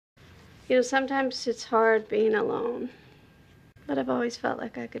You know, sometimes it's hard being alone, but I've always felt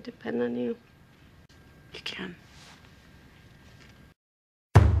like I could depend on you. You can.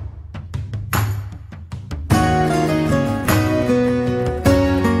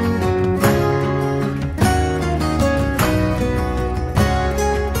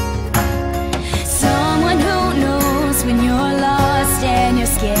 Someone who knows when you're lost and you're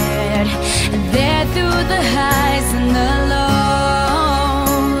scared, and they're through the highs and the lows.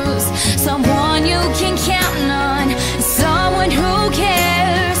 Someone you can count on, someone who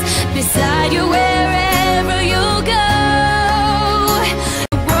cares, beside you wherever you go.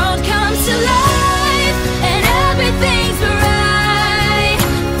 The world comes to life and everything's right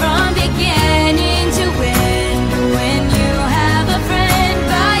from beginning to end. When you have a friend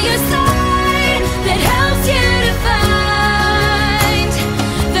by your side that helps you to find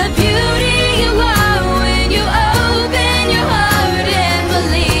the beauty you are when you open your heart and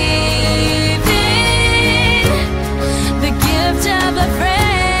believe in the gift of a friend.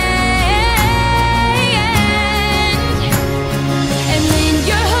 And when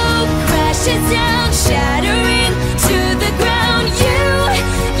your hope crashes down, shattering to the ground,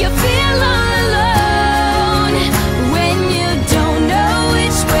 you feel all alone. When you don't know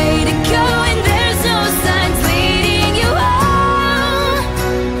which way to go and there's no signs leading you home,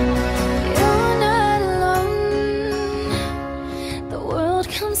 you're not alone. The world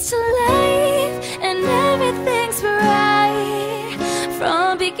comes to